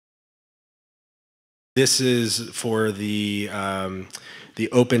This is for the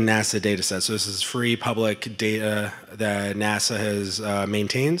open NASA data set. So this is free public data that NASA has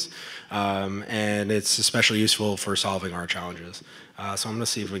maintains, and it's especially useful for solving our challenges. So I'm going to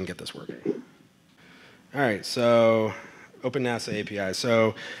see if we can get this working. All right, so Open NASA API.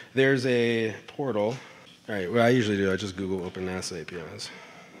 So there's a portal. All right, what I usually do, I just Google Open NASA APIs.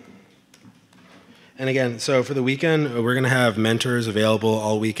 And again, so for the weekend, we're going to have mentors available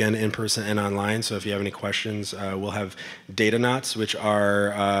all weekend, in person and online. So if you have any questions, we'll have datanauts, which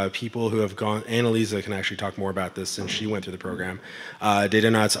are people who have gone. Annalisa can actually talk more about this since she went through the program.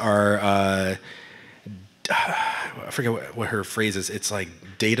 Datanauts are I forget what her phrase is. It's like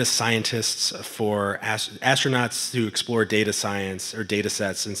data scientists for astronauts who explore data science or data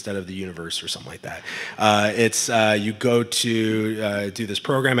sets instead of the universe or something like that. You go to do this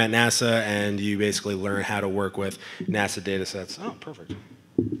program at NASA and you basically learn how to work with NASA data sets. Oh, perfect.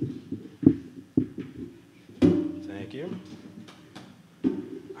 Thank you.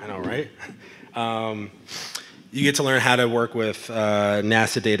 I know, right? You get to learn how to work with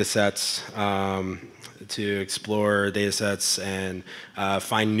NASA data sets, to explore data sets and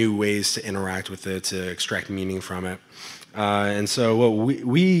find new ways to interact with it, to extract meaning from it. And so what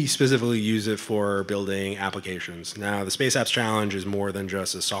we specifically use it for building applications. Now, the Space Apps Challenge is more than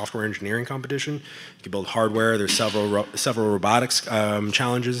just a software engineering competition. You can build hardware. There's several robotics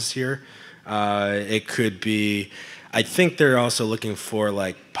challenges here. It could be, I think they're also looking for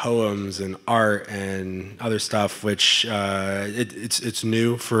like poems and art and other stuff, which it's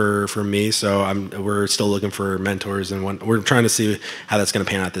new for me. So we're still looking for mentors, and we're trying to see how that's going to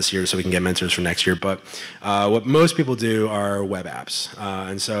pan out this year, so we can get mentors for next year. But what most people do are web apps,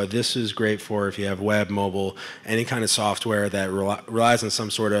 and so this is great for if you have web, mobile, any kind of software that relies on some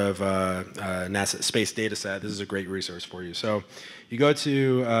sort of NASA space data set. This is a great resource for you. So you go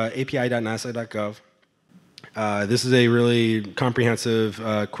to api.nasa.gov. This is a really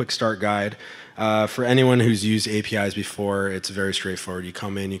comprehensive, quick start guide. For anyone who's used APIs before, it's very straightforward. You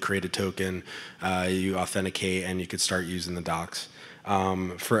come in, you create a token, you authenticate, and you could start using the docs.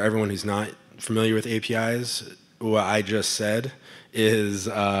 For everyone who's not familiar with APIs, what I just said is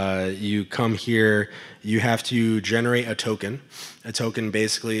you come here, you have to generate a token. A token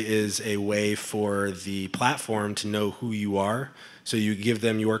basically is a way for the platform to know who you are. So you give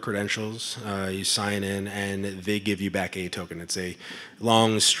them your credentials, you sign in, and they give you back a token. It's a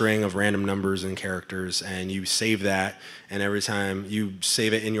long string of random numbers and characters, and you save that, and every time you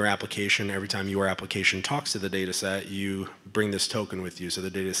save it in your application, every time your application talks to the data set, you bring this token with you, so the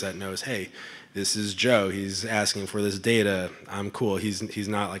data set knows, hey, this is Joe, he's asking for this data, I'm cool, he's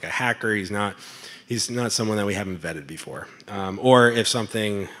not like a hacker, he's not someone that we haven't vetted before. Or if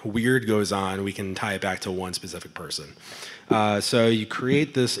something weird goes on, we can tie it back to one specific person. So you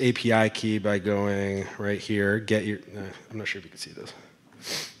create this API key by going right here, I'm not sure if you can see this.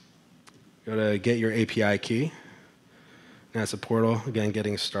 Go to get your API key. NASA portal, again,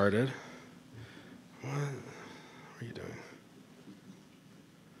 getting started. What are you doing?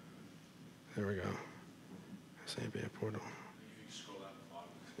 There we go. That's API portal.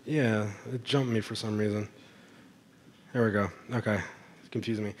 Yeah, it jumped me for some reason. There we go. Okay, it's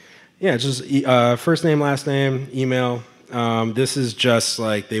confusing me. Yeah, just first name, last name, email. This is just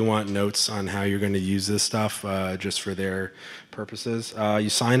like they want notes on how you're going to use this stuff just for their purposes. You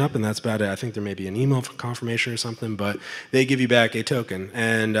sign up and that's about it. I think there may be an email confirmation or something, but they give you back a token.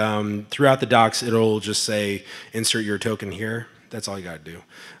 And throughout the docs, it'll just say, insert your token here. That's all you got to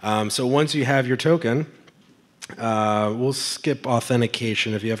do. So once you have your token, we'll skip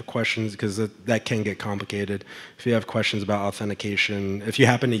authentication if you have questions, because that can get complicated. If you have questions about authentication, if you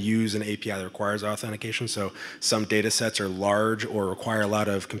happen to use an API that requires authentication, so some data sets are large or require a lot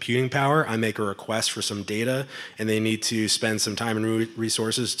of computing power, I make a request for some data and they need to spend some time and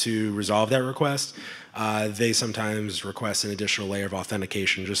resources to resolve that request. They sometimes request an additional layer of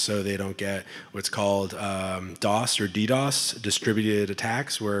authentication just so they don't get what's called DOS or DDoS, distributed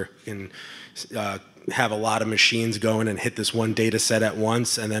attacks, where you can have a lot of machines going and hit this one data set at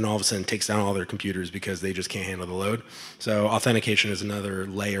once, and then all of a sudden it takes down all their computers because they just can't handle the load. So authentication is another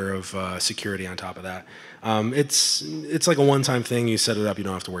layer of security on top of that. It's like a one-time thing. You set it up, you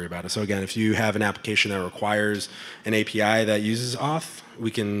don't have to worry about it. So again, if you have an application that requires an API that uses auth, we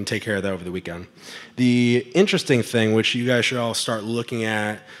can take care of that over the weekend. The interesting thing, which you guys should all start looking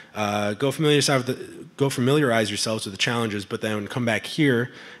at, go familiarize yourselves with the challenges, but then come back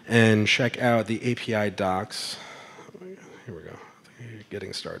here and check out the API docs. Here we go.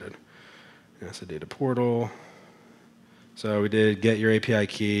 Getting started. NASA data portal. So we did get your API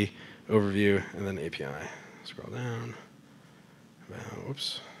key, overview, and then API. Scroll down.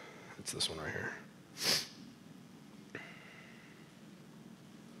 Whoops. It's this one right here.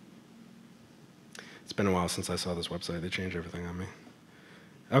 It's been a while since I saw this website. They changed everything on me.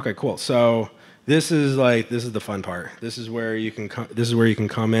 Okay, cool. So this is the fun part. This is where you can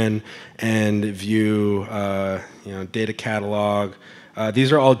come in and view data catalog.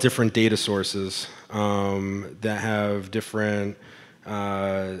 These are all different data sources that have different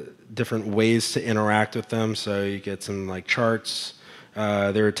ways to interact with them. So you get some like charts.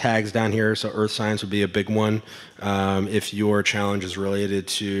 There are tags down here, so earth science would be a big one. If your challenge is related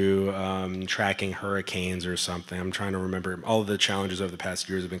to tracking hurricanes or something, I'm trying to remember. All of the challenges over the past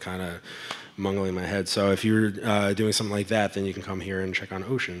years have been kind of mungling in my head. So if you're doing something like that, then you can come here and check on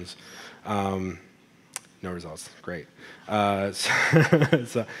oceans. No results. Great. It's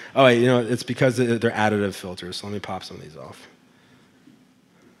because they're additive filters. So let me pop some of these off.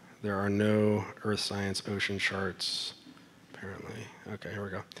 There are no earth science ocean charts. Apparently. Okay, here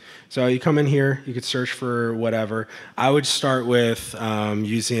we go. So you come in here, you could search for whatever. I would start with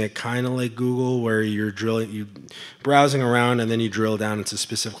using it kind of like Google, where you're browsing around and then you drill down into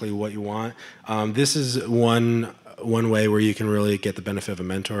specifically what you want. This is one way where you can really get the benefit of a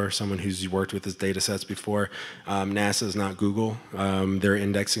mentor, someone who's worked with his data sets before. NASA is not Google. Their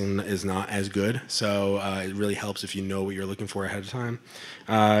indexing is not as good, so it really helps if you know what you're looking for ahead of time.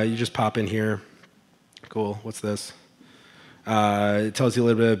 You just pop in here. Cool, what's this? It tells you a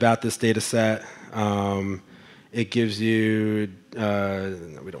little bit about this data set. It gives you,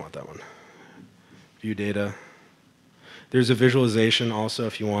 no, we don't want that one. View data. There's a visualization also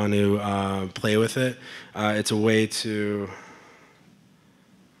if you want to play with it. It's a way to,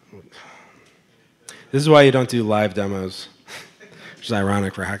 this is why you don't do live demos, which is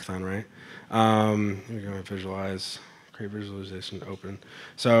ironic for hackathon, right? Here we go, visualize, create visualization, open.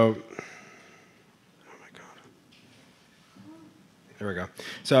 So, there we go.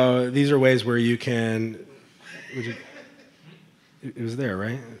 So these are ways where you can. It was there,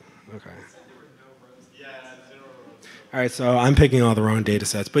 right? Okay. All right, so I'm picking all the wrong data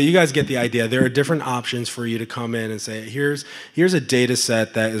sets, but you guys get the idea. There are different options for you to come in and say, here's a data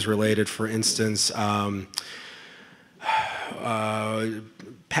set that is related, for instance,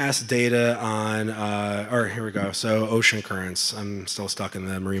 past data on, or here we go, so ocean currents. I'm still stuck in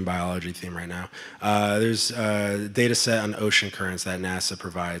the marine biology theme right now. There's a data set on ocean currents that NASA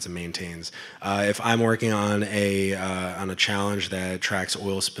provides and maintains. If I'm working on a challenge that tracks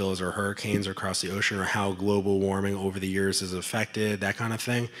oil spills or hurricanes across the ocean, or how global warming over the years has affected that kind of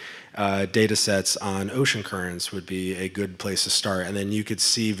thing, data sets on ocean currents would be a good place to start. And then you could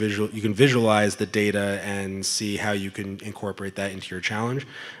see you can visualize the data and see how you can incorporate that into your challenge.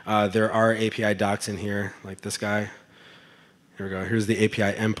 There are API docs in here, like this guy. Here we go. Here's the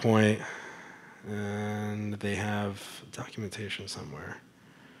API endpoint, and they have documentation somewhere.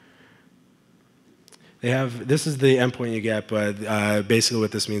 This is the endpoint you get, but basically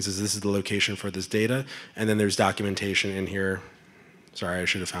what this means is this is the location for this data, and then there's documentation in here. Sorry, I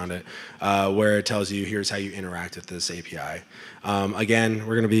should have found it, where it tells you here's how you interact with this API. Again,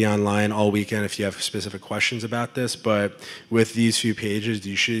 we're going to be online all weekend if you have specific questions about this, but with these few pages,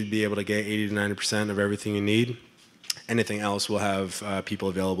 you should be able to get 80 to 90% of everything you need. Anything else will have people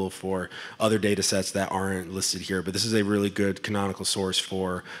available for other data sets that aren't listed here, but this is a really good canonical source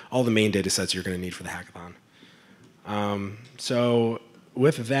for all the main data sets you're going to need for the hackathon. So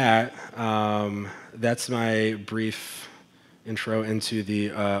with that, that's my brief intro into the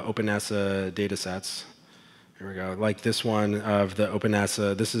OpenNASA data sets. Here we go. Like this one of the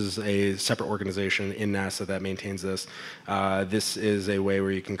OpenNASA, this is a separate organization in NASA that maintains this. This is a way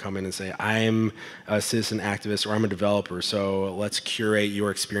where you can come in and say, I'm a citizen activist or I'm a developer, so let's curate your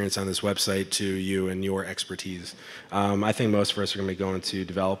experience on this website to you and your expertise. I think most of us are going to be going to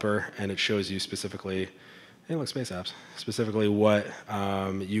developer, and it shows you specifically, hey, look, Space Apps, specifically what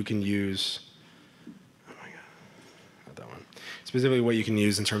you can use. Specifically what you can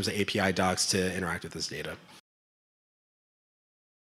use in terms of API docs to interact with this data.